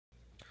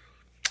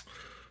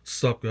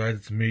What's up, guys?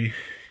 It's me,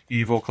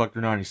 Evo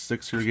Collector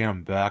 96 here again.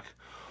 I'm back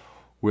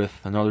with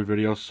another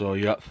video, so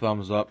yeah,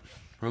 thumbs up.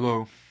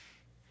 Hello.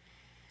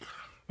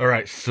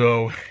 Alright,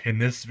 so in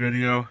this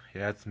video,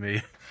 yeah, it's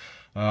me.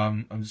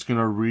 I'm just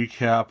gonna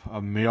recap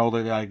a mail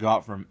that I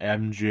got from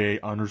MJ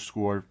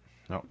underscore,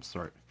 no,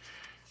 sorry.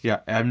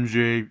 Yeah,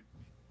 MJ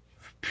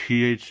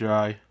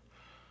PHI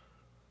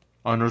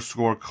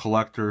underscore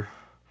collector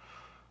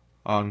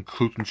on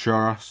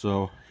CloutsnChara.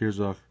 So here's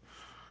a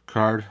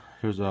card.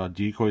 Here's a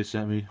decoy he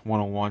sent me,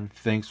 101.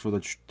 Thanks for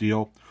the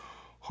deal.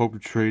 Hope to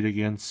trade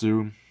again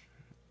soon.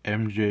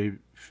 MJ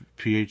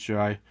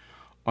PHI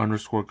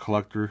underscore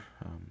collector.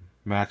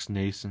 Max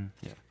Nason.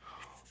 Yeah.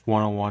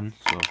 101.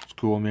 So it's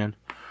cool, man.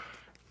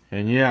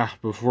 And yeah,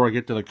 before I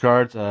get to the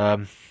cards,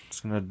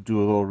 just gonna do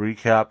a little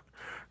recap.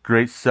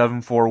 Great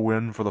 7-4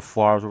 win for the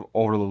Flyers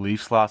over the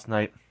Leafs last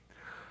night.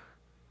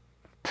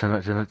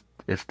 Tonight,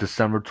 it's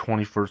December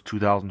 21st,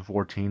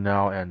 2014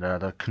 now, and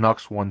the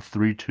Canucks won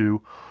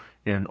 3-2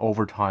 in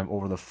overtime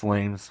over the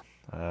Flames.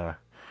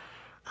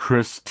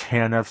 Chris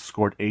Tanev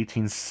scored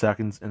 18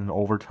 seconds in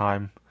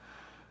overtime.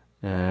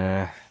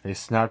 They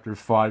snapped their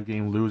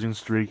 5-game losing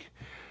streak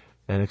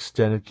and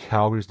extended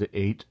Calgary's to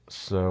 8,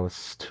 so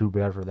it's too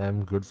bad for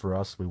them. Good for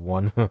us. We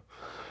won. And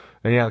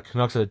yeah, the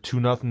Canucks had a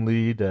 2-0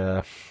 lead.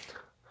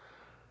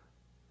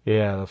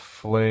 Yeah, the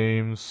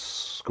Flames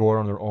scored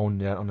on their own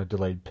net on a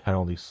delayed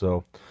penalty,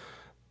 so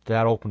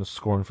that opened the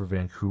scoring for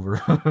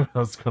Vancouver. That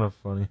was kind of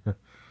funny.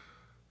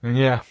 And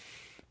yeah,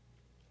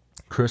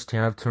 Chris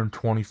Tanev turned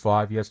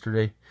 25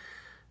 yesterday,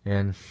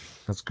 and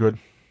that's good.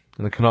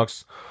 And the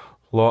Canucks,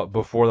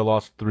 before they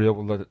lost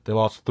 3-1 to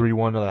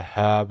the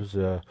Habs.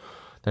 Then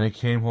they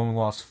came home and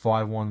lost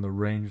 5-1 to the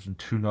Rangers and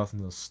 2-0 to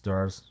the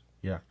Stars.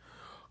 Yeah,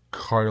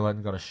 Carter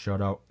got a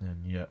shutout,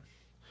 and yeah.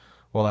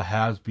 Well, the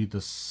Habs beat the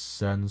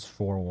Sens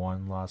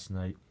 4-1 last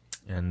night,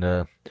 and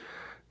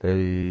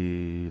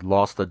they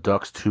lost the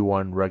Ducks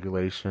 2-1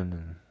 regulation,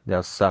 and that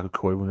was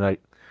Sakakoivu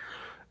night.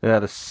 Yeah,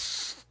 the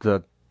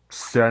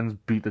Sens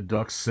beat the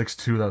Ducks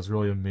 6-2. That was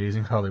really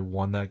amazing how they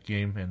won that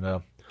game,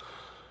 and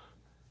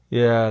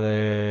yeah,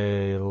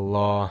 they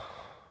lost.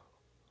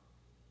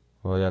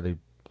 Well, yeah, they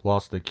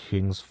lost the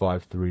Kings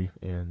 5-3,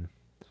 and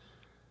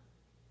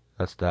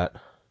that's that.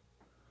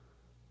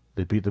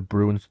 They beat the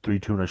Bruins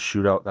 3-2 in a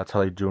shootout. That's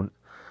how they do it.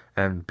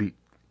 And beat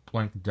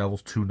the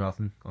Devils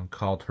 2-0 on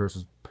Kyle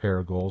Turris' pair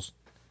of goals.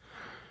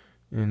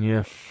 And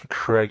yeah,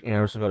 Craig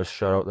Anderson got a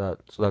shutout.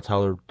 So that's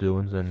how they're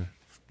doing. And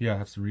yeah,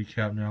 that's the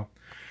recap now.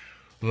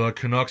 The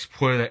Canucks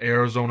play the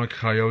Arizona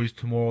Coyotes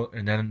tomorrow,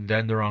 and then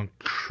they're on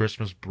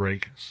Christmas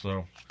break.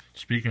 So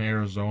speaking of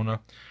Arizona,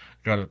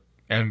 got an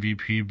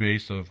MVP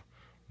base of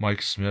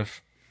Mike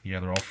Smith. Yeah,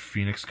 they're all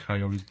Phoenix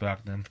Coyotes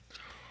back then.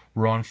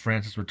 Ron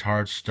Francis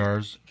retired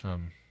stars.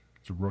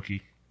 It's a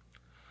rookie.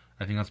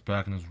 I think that's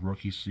back in his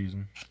rookie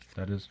season.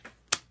 That is.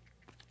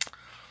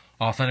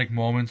 Authentic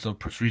moments of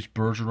Patrice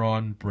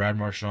Bergeron, Brad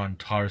Marchand,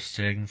 Tyler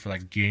Seguin for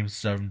that Game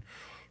 7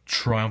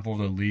 triumph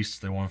over the Leafs.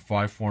 They won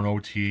 5-4 in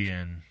OT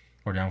and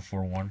were down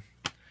 4-1.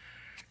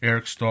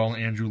 Eric Stahl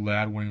and Andrew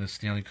Ladd winning the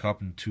Stanley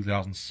Cup in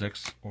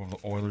 2006 over the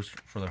Oilers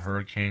for the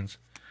Hurricanes.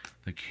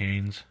 The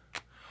Canes.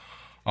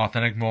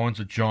 Authentic moments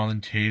of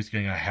Jonathan Toews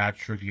getting a hat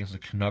trick against the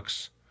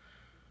Canucks.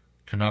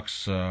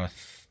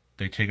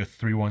 They take a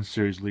 3-1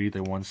 series lead.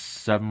 They won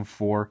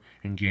 7-4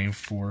 in Game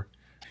 4.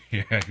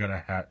 Yeah, got a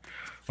hat.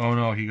 Oh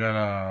no, he got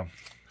a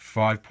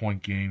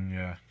 5-point game.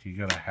 Yeah, he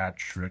got a hat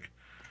trick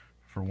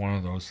for one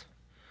of those.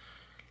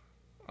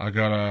 I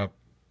got a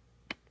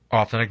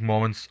authentic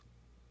moments.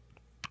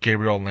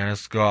 Gabriel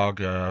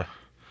Landeskog.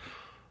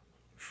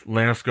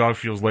 Landeskog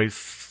feels late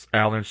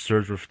avalanche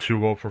surge with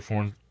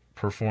 2-0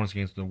 performance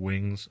against the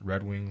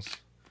Red Wings,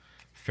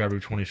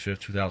 February 25th,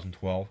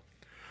 2012.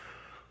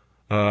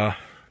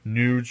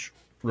 Nuge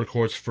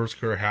records first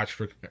career hat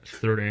trick,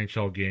 third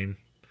NHL game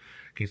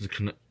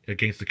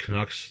against the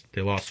Canucks.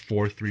 They lost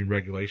 4-3 in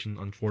regulation.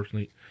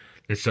 Unfortunately,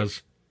 it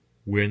says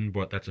win,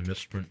 but that's a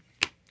misprint.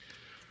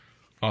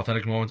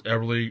 Authentic moments: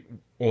 Everly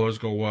Oilers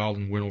go wild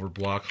and win over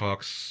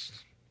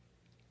Blackhawks.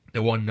 They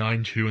won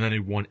 9-2, and then they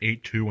won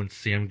 8-2 when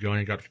Sam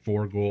Gunning got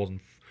 4 goals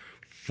and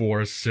 4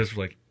 assists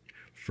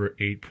for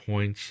 8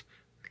 points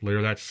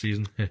later that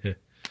season.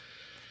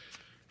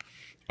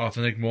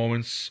 Authentic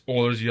moments: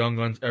 Oilers Young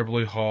Guns,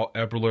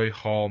 Eberle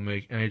Hall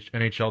make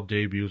NHL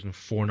debuts and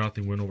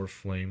 4-0 win over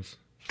Flames.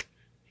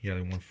 Yeah,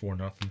 they won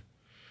 4-0.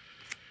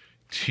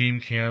 Team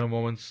Canada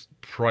moments: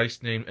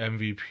 Price named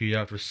MVP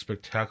after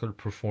spectacular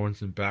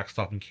performance in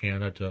backstopping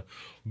Canada to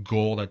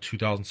gold at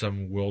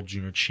 2007 World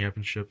Junior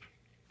Championship.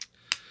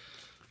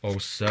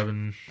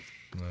 07,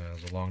 that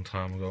was a long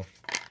time ago.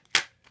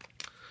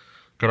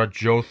 Got a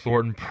Joe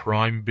Thornton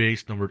Prime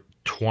base, number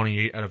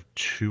 28 out of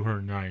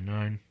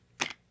 299.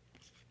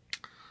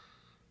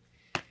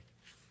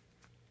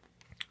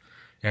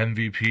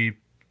 MVP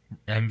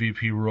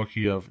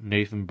rookie of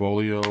Nathan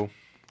Beaulieu.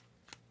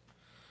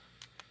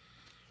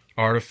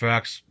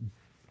 Artifacts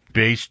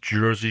base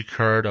jersey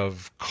card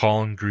of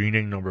Colin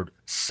Greening, numbered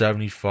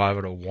 75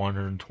 out of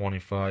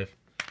 125.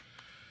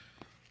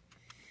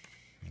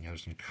 Yeah,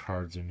 there's some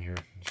cards in here.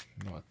 It's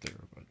not there,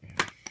 but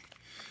yeah.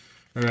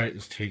 Alright,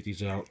 let's take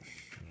these out.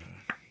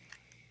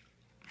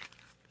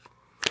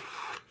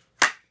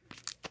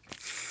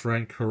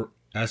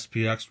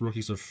 SPX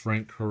rookies of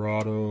Frank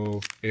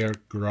Corrado,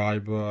 Eric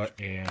Greiba,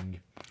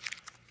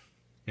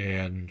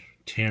 and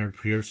Tanner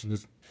Pearson.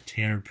 This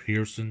Tanner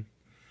Pearson.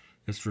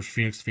 It's for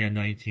Phoenix Fan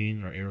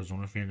 19 or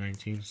Arizona Fan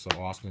 19. So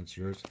Austin, it's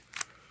yours.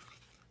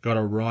 Got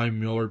a Ryan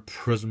Miller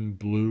Prism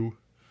Blue.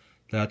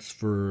 That's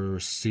for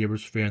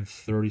Sabres Fan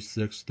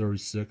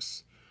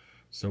 3636.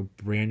 So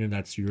Brandon,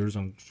 that's yours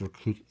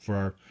for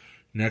our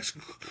next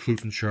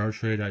CloutsnChara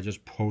trade I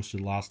just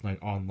posted last night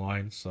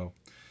online. So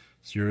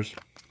it's yours.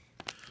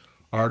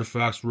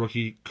 Artifacts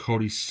rookie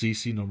Cody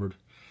Ceci, numbered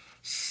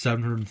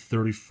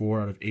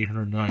 734 out of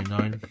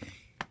 899.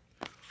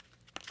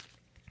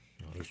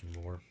 Oh, there's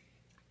more.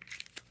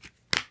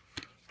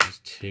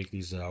 Let's take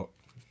these out.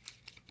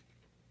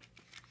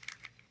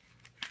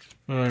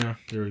 Oh yeah,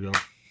 there we go.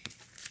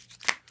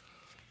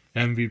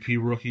 MVP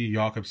rookie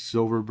Jakob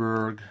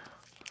Silfverberg.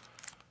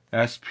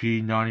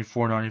 SP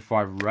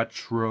 94-95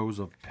 retros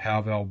of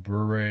Pavel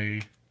Bure,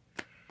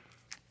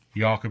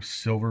 Jakob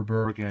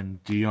Silfverberg,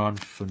 and Dion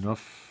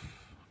Phaneuf.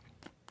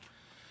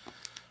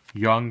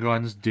 Young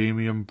Guns,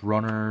 Damian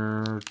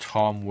Brunner,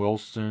 Tom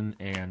Wilson,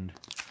 and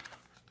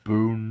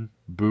Boone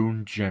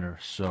Jenner.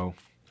 So,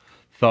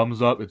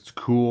 thumbs up. It's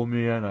cool,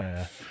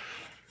 man.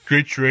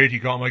 Great trade. He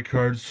got my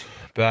cards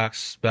back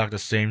at the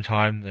same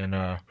time,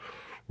 and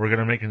we're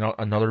gonna make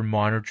another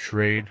minor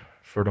trade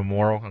for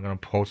tomorrow. I'm gonna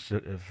post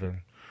it if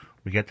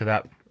we get to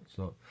that.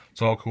 So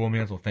it's all cool,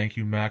 man. So thank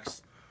you,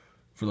 Max,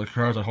 for the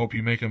cards. I hope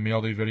you make a mail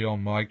day video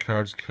on my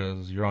cards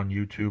because you're on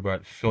YouTube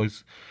at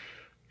Phillies.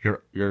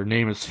 Your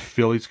name is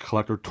Phillies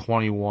Collector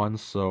 21,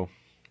 so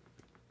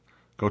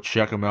go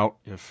check them out.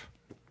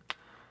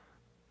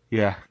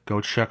 Go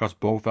check us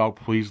both out.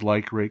 Please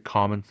like, rate,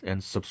 comment,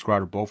 and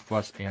subscribe to both of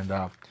us. And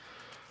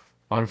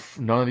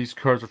none of these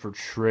cards are for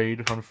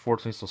trade,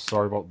 unfortunately, so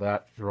sorry about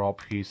that. They're all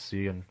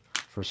PC, and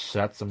for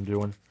sets I'm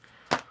doing.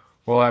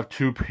 Well, I have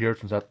two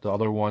Pearsons. At the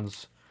other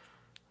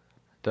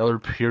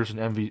Pearson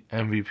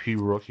MVP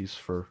rookies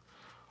for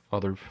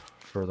the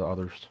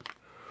others.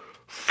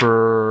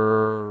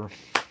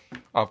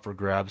 Up for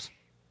grabs.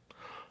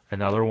 And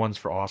the other one's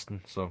for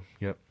Austin. So,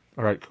 yep.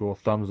 Alright, cool.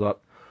 Thumbs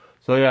up.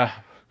 So, yeah.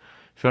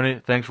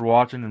 Thanks for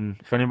watching. And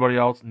if anybody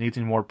else needs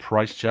any more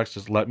price checks,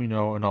 just let me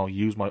know. And I'll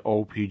use my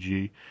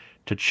OPG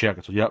to check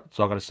it. So, yep. That's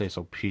all I got to say.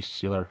 So, peace.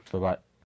 See you later. Bye-bye.